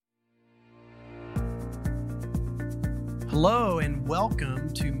Hello and welcome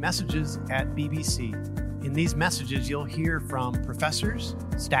to Messages at BBC. In these messages, you'll hear from professors,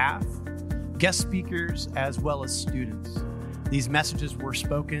 staff, guest speakers, as well as students. These messages were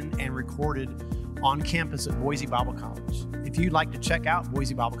spoken and recorded on campus at Boise Bible College. If you'd like to check out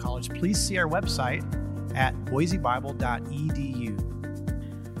Boise Bible College, please see our website at boisebible.edu.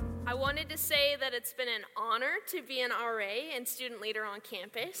 I wanted to say that it's been an honor to be an RA and student leader on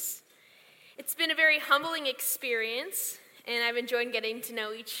campus. It's been a very humbling experience, and I've enjoyed getting to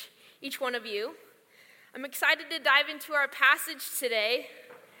know each one of you. I'm excited to dive into our passage today.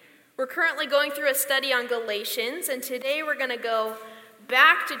 We're currently going through a study on Galatians, and today we're going to go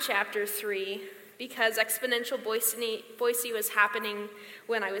back to chapter 3 because Exponential Boise was happening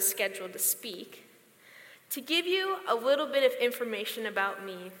when I was scheduled to speak. To give you a little bit of information about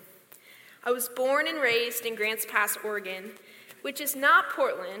me, I was born and raised in Grants Pass, Oregon, which is not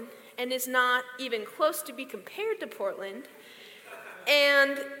Portland, and is not even close to be compared to Portland.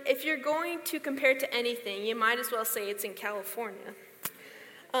 And if you're going to compare it to anything, you might as well say it's in California.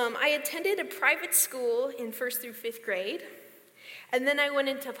 I attended a private school in 1st through 5th grade, and then I went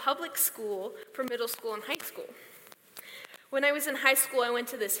into public school for middle school and high school. When I was in high school, I went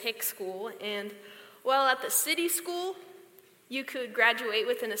to this Hick school, and while at the city school, you could graduate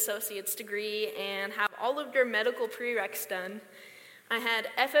with an associate's degree and have all of your medical prereqs done. I had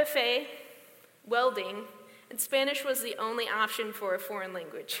FFA, welding, and Spanish was the only option for a foreign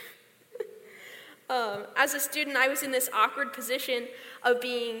language. As a student, I was in this awkward position of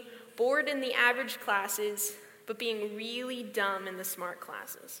being bored in the average classes, but being really dumb in the smart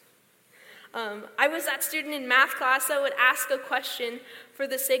classes. I was that student in math class that would ask a question for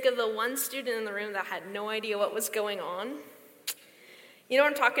the sake of the one student in the room that had no idea what was going on. You know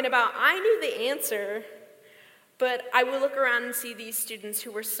what I'm talking about? I knew the answer, but I would look around and see these students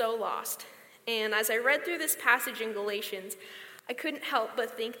who were so lost. And as I read through this passage in Galatians, I couldn't help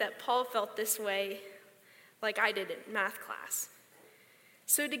but think that Paul felt this way like I did in math class.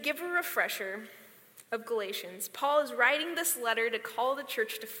 So to give a refresher of Galatians, Paul is writing this letter to call the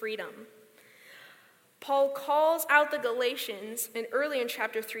church to freedom. Paul calls out the Galatians early in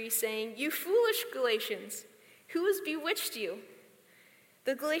chapter 3 saying, "You foolish Galatians, who has bewitched you?"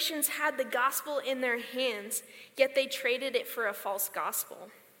 The Galatians had the gospel in their hands, yet they traded it for a false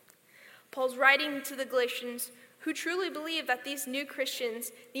gospel. Paul's writing to the Galatians who truly believed that these new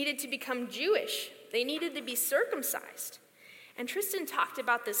Christians needed to become Jewish. They needed to be circumcised. And Tristan talked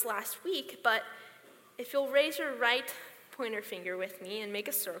about this last week, but if you'll raise your right pointer finger with me and make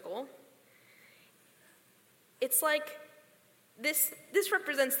a circle, it's like this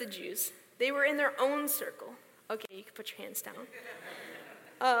represents the Jews. They were in their own circle. Okay, you can put your hands down.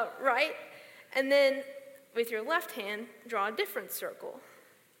 Right? And then with your left hand, draw a different circle.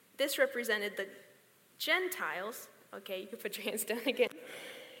 This represented the Gentiles. Okay, you can put your hands down again.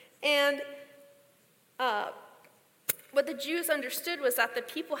 And what the Jews understood was that the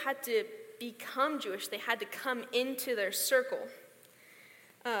people had to become Jewish. They had to come into their circle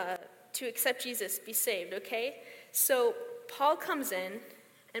to accept Jesus, be saved, okay? So Paul comes in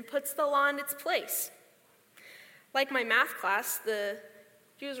and puts the law in its place. Like my math class, the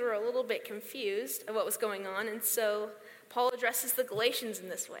Jews were a little bit confused of what was going on, and so Paul addresses the Galatians in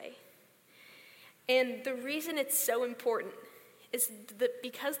this way. And the reason it's so important is that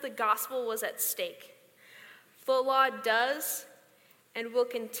because the gospel was at stake. The law does and will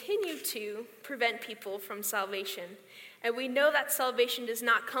continue to prevent people from salvation. And we know that salvation does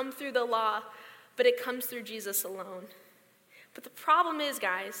not come through the law, but it comes through Jesus alone. But the problem is,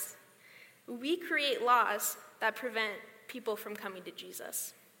 guys, we create laws that prevent people from coming to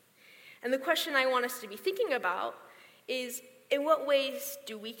Jesus. And the question I want us to be thinking about is, in what ways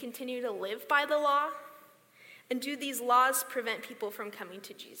do we continue to live by the law? And do these laws prevent people from coming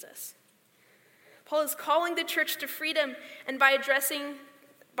to Jesus? Paul is calling the church to freedom, and by addressing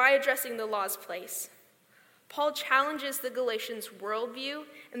the law's place. Paul challenges the Galatians' worldview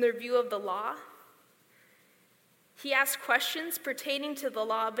and their view of the law. He asks questions pertaining to the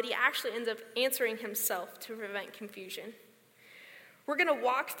law, but he actually ends up answering himself to prevent confusion. We're going to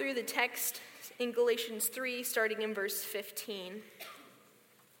walk through the text in Galatians 3, starting in verse 15.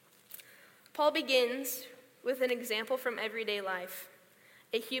 Paul begins with an example from everyday life,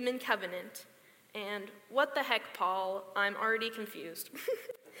 a human covenant. And what the heck, Paul? I'm already confused.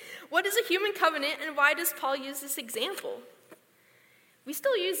 What is a human covenant, and why does Paul use this example? We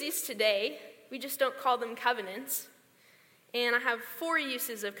still use these today. We just don't call them covenants. And I have 4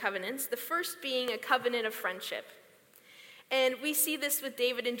 uses of covenants, the first being a covenant of friendship. And we see this with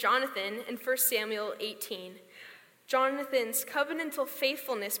David and Jonathan in 1 Samuel 18. Jonathan's covenantal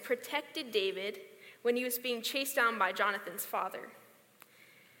faithfulness protected David when he was being chased down by Jonathan's father.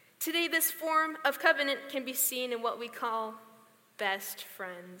 Today, this form of covenant can be seen in what we call best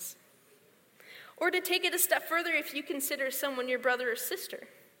friends. Or to take it a step further, if you consider someone your brother or sister.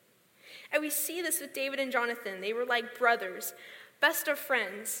 And we see this with David and Jonathan. They were like brothers, best of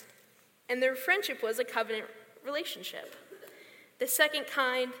friends, and their friendship was a covenant relationship. The second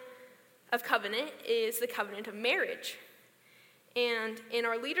kind of covenant is the covenant of marriage. And in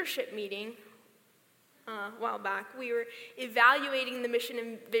our leadership meeting a while back, we were evaluating the mission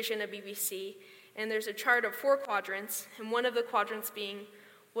and vision of BBC, and there's a chart of 4 quadrants, and one of the quadrants being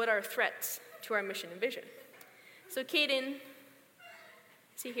what are threats to our mission and vision. So Caden,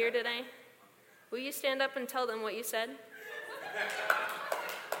 is he here today? Will you stand up and tell them what you said? I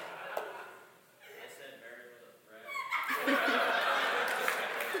said marriage was a threat.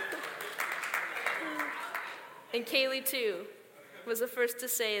 And Kaylee, too, was the first to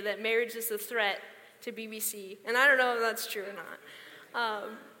say that marriage is a threat to BBC. And I don't know if that's true or not.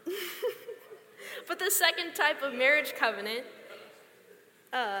 But the second type of marriage covenant,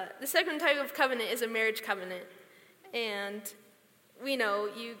 is a marriage covenant. And we know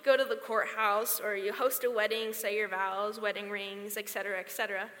you go to the courthouse or you host a wedding, say your vows, wedding rings, etc.,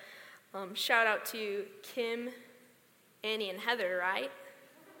 etc. Shout out to Kim, Annie, and Heather, right?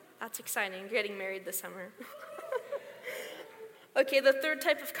 That's exciting, getting married this summer. Okay, the third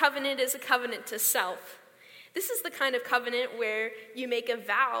type of covenant is a covenant to self. This is the kind of covenant where you make a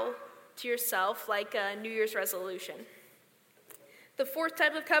vow to yourself, like a New Year's resolution. The fourth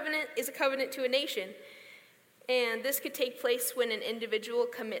type of covenant is a covenant to a nation. And this could take place when an individual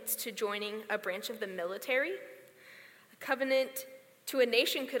commits to joining a branch of the military. A covenant to a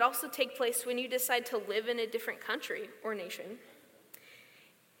nation could also take place when you decide to live in a different country or nation.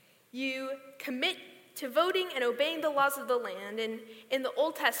 You commit to voting and obeying the laws of the land. And in the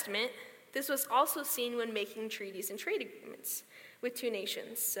Old Testament, this was also seen when making treaties and trade agreements with 2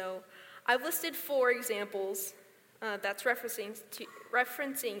 nations. So I've listed 4 examples that's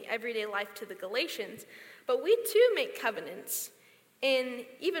referencing everyday life to the Galatians. But we too make covenants, and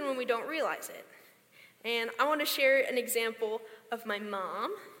even when we don't realize it. And I want to share an example of my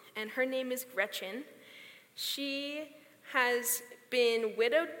mom, and her name is Gretchen. She has been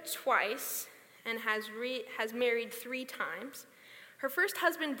widowed twice and has married 3 times. Her first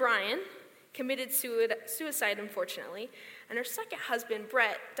husband, Brian, committed suicide, unfortunately, and her second husband,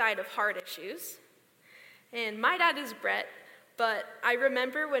 Brett, died of heart issues. And my dad is Brett. But I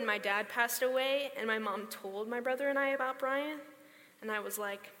remember when my dad passed away and my mom told my brother and I about Brian, and I was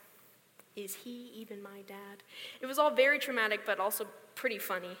like, is he even my dad? It was all very traumatic, but also pretty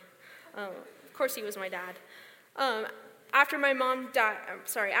funny. Of course he was my dad. After my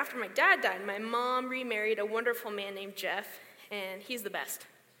dad died, my mom remarried a wonderful man named Jeff, and he's the best.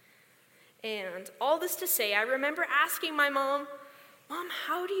 And all this to say, I remember asking my mom,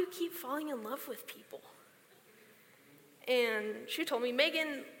 how do you keep falling in love with people? And she told me,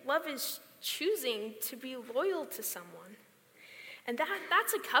 Megan, love is choosing to be loyal to someone. And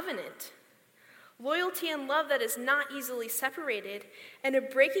that's a covenant. Loyalty and love that is not easily separated, and a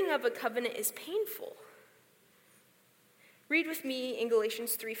breaking of a covenant is painful. Read with me in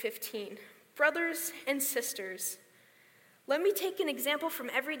Galatians 3:15. Brothers and sisters, let me take an example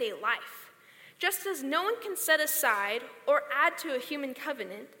from everyday life. Just as no one can set aside or add to a human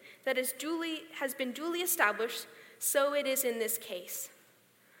covenant that has been duly established, so it is in this case.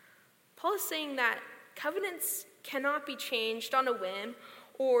 Paul is saying that covenants cannot be changed on a whim,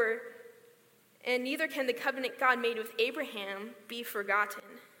 and neither can the covenant God made with Abraham be forgotten.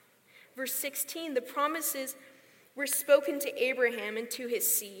 Verse 16, the promises were spoken to Abraham and to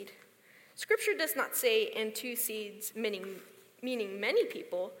his seed. Scripture does not say, and 2 seeds, meaning many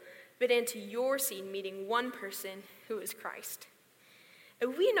people, but and to your seed, meaning one person, who is Christ.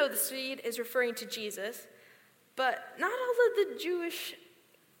 And we know the seed is referring to Jesus, but not all of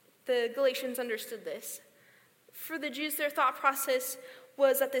the Galatians understood this. For the Jews, their thought process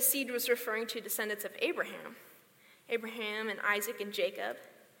was that the seed was referring to descendants of Abraham and Isaac and Jacob.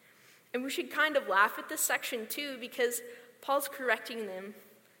 And we should kind of laugh at this section too, because Paul's correcting them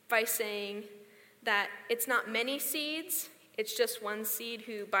by saying that it's not many seeds, it's just one seed,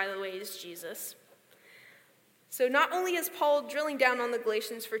 who, by the way, is Jesus. So not only is Paul drilling down on the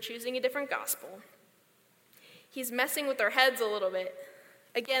Galatians for choosing a different gospel, he's messing with their heads a little bit.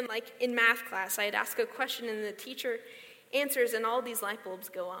 Again, like in math class, I'd ask a question and the teacher answers and all these light bulbs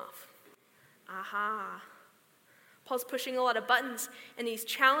go off. Aha. Paul's pushing a lot of buttons, and he's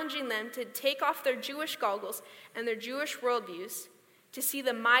challenging them to take off their Jewish goggles and their Jewish worldviews to see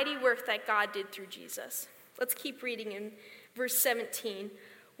the mighty work that God did through Jesus. Let's keep reading in verse 17.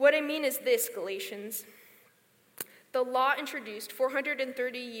 What I mean is this, Galatians. The law introduced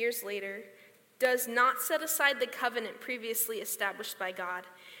 430 years later does not set aside the covenant previously established by God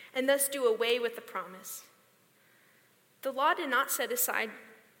and thus do away with the promise. The law did not set aside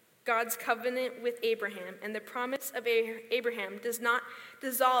God's covenant with Abraham, and the promise of Abraham does not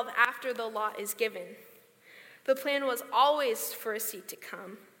dissolve after the law is given. The plan was always for a seed to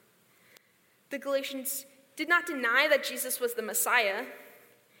come. The Galatians did not deny that Jesus was the Messiah.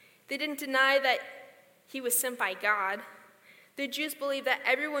 They didn't deny that he was sent by God. The Jews believed that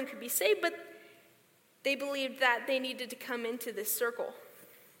everyone could be saved, but they believed that they needed to come into this circle.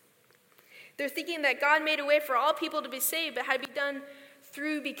 They're thinking that God made a way for all people to be saved, but had to be done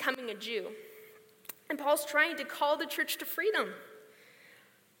through becoming a Jew. And Paul's trying to call the church to freedom.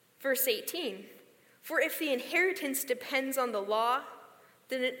 Verse 18, for if the inheritance depends on the law,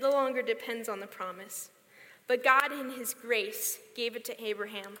 then it no longer depends on the promise. But God in his grace gave it to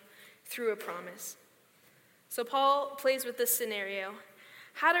Abraham through a promise. So Paul plays with this scenario.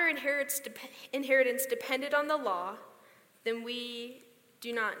 Had our inheritance depended on the law, then we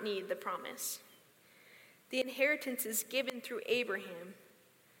do not need the promise. The inheritance is given through Abraham.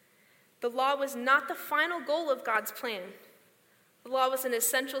 The law was not the final goal of God's plan. The law was an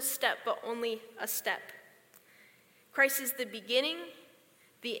essential step, but only a step. Christ is the beginning,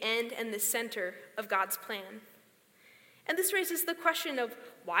 the end, and the center of God's plan. And this raises the question of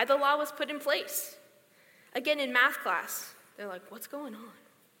why the law was put in place. Again, in math class, they're like, what's going on?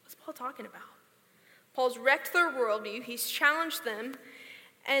 What's Paul talking about? Paul's wrecked their worldview. He's challenged them.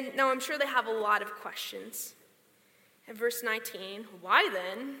 And now I'm sure they have a lot of questions. In verse 19, why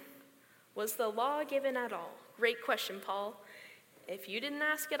then was the law given at all? Great question, Paul. If you didn't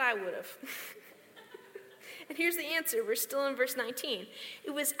ask it, I would have. And here's the answer. We're still in verse 19.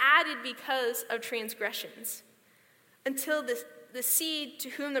 It was added because of transgressions, until the seed to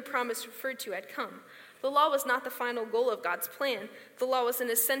whom the promise referred to had come. The law was not the final goal of God's plan. The law was an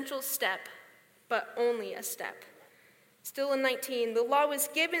essential step, but only a step. Still in 19, the law was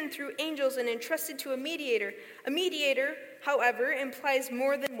given through angels and entrusted to a mediator. A mediator, however, implies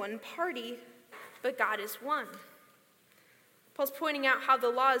more than one party, but God is one. Paul's pointing out how the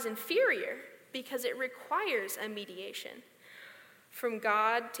law is inferior because it requires a mediation. From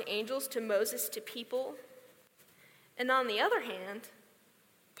God to angels to Moses to people. And on the other hand,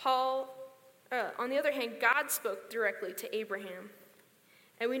 God spoke directly to Abraham.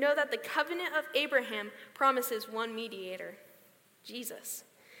 And we know that the covenant of Abraham promises one mediator, Jesus.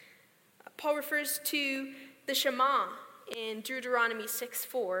 Paul refers to the Shema in Deuteronomy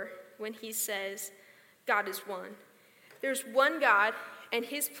 6:4 when he says, God is one. There's one God, and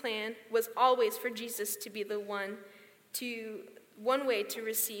his plan was always for Jesus to be the one way to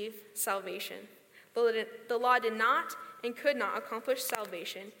receive salvation. The law did not and could not accomplish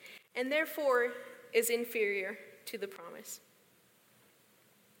salvation, and therefore is inferior to the promise.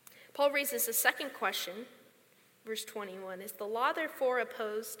 Paul raises a second question, verse 21. Is the law therefore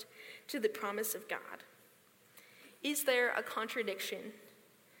opposed to the promise of God? Is there a contradiction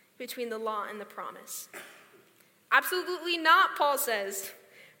between the law and the promise? Absolutely not, Paul says.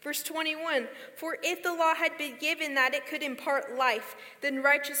 Verse 21, for if the law had been given that it could impart life, then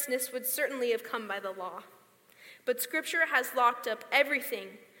righteousness would certainly have come by the law. But Scripture has locked up everything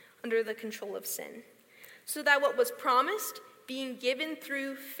under the control of sin, so that what was promised, being given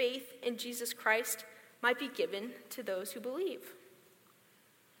through faith in Jesus Christ, might be given to those who believe.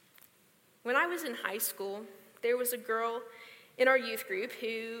 When I was in high school, there was a girl in our youth group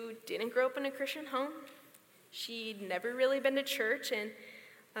who didn't grow up in a Christian home. She'd never really been to church and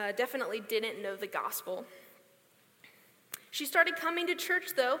definitely didn't know the gospel. She started coming to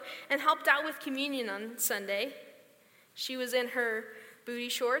church, though, and helped out with communion on Sunday. She was in her booty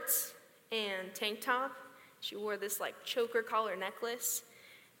shorts and tank top. She wore this choker collar necklace.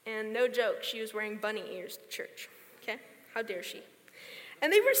 And no joke, she was wearing bunny ears to church. Okay? How dare she?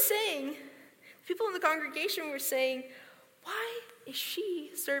 And they were saying, people in the congregation were saying, why is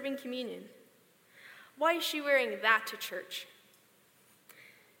she serving communion? Why is she wearing that to church?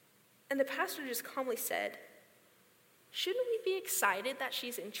 And the pastor just calmly said, shouldn't we be excited that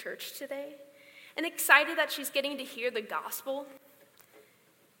she's in church today? And excited that she's getting to hear the gospel?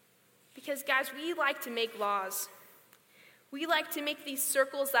 Because, guys, we like to make laws. We like to make these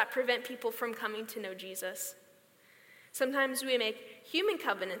circles that prevent people from coming to know Jesus. Sometimes we make human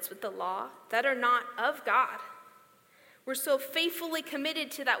covenants with the law that are not of God. We're so faithfully committed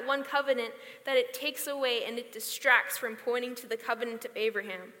to that one covenant that it takes away and it distracts from pointing to the covenant of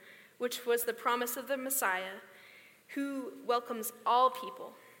Abraham, which was the promise of the Messiah, who welcomes all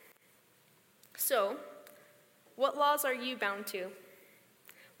people. So, what laws are you bound to?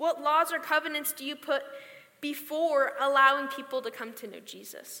 What laws or covenants do you put before allowing people to come to know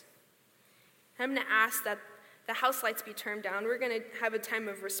Jesus? I'm going to ask that the house lights be turned down. We're going to have a time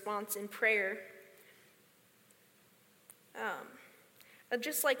of response in prayer. I'd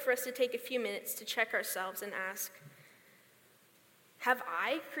just like for us to take a few minutes to check ourselves and ask, have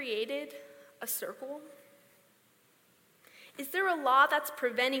I created a circle? Is there a law that's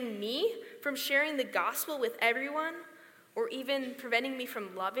preventing me from sharing the gospel with everyone, or even preventing me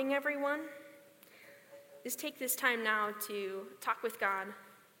from loving everyone? Just take this time now to talk with God.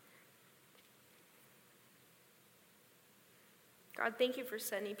 God, thank you for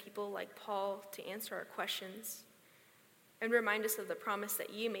sending people like Paul to answer our questions and remind us of the promise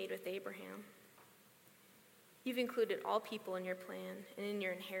that you made with Abraham. You've included all people in your plan and in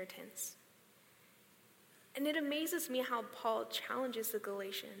your inheritance. And it amazes me how Paul challenges the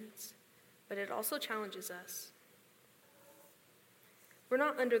Galatians, but it also challenges us. We're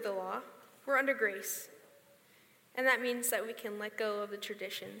not under the law, we're under grace. And that means that we can let go of the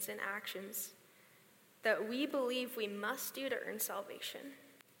traditions and actions that we believe we must do to earn salvation.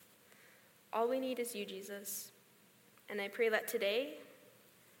 All we need is you, Jesus. And I pray that today,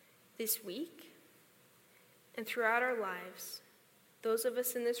 this week, and throughout our lives, those of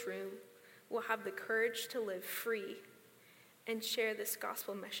us in this room will have the courage to live free and share this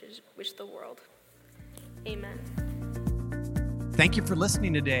gospel message with the world. Amen. Thank you for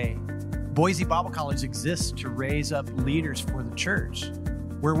listening today. Boise Bible College exists to raise up leaders for the church,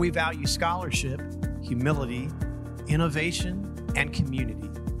 where we value scholarship, humility, innovation, and community.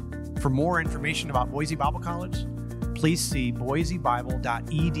 For more information about Boise Bible College, please see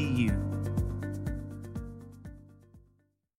boisebible.edu.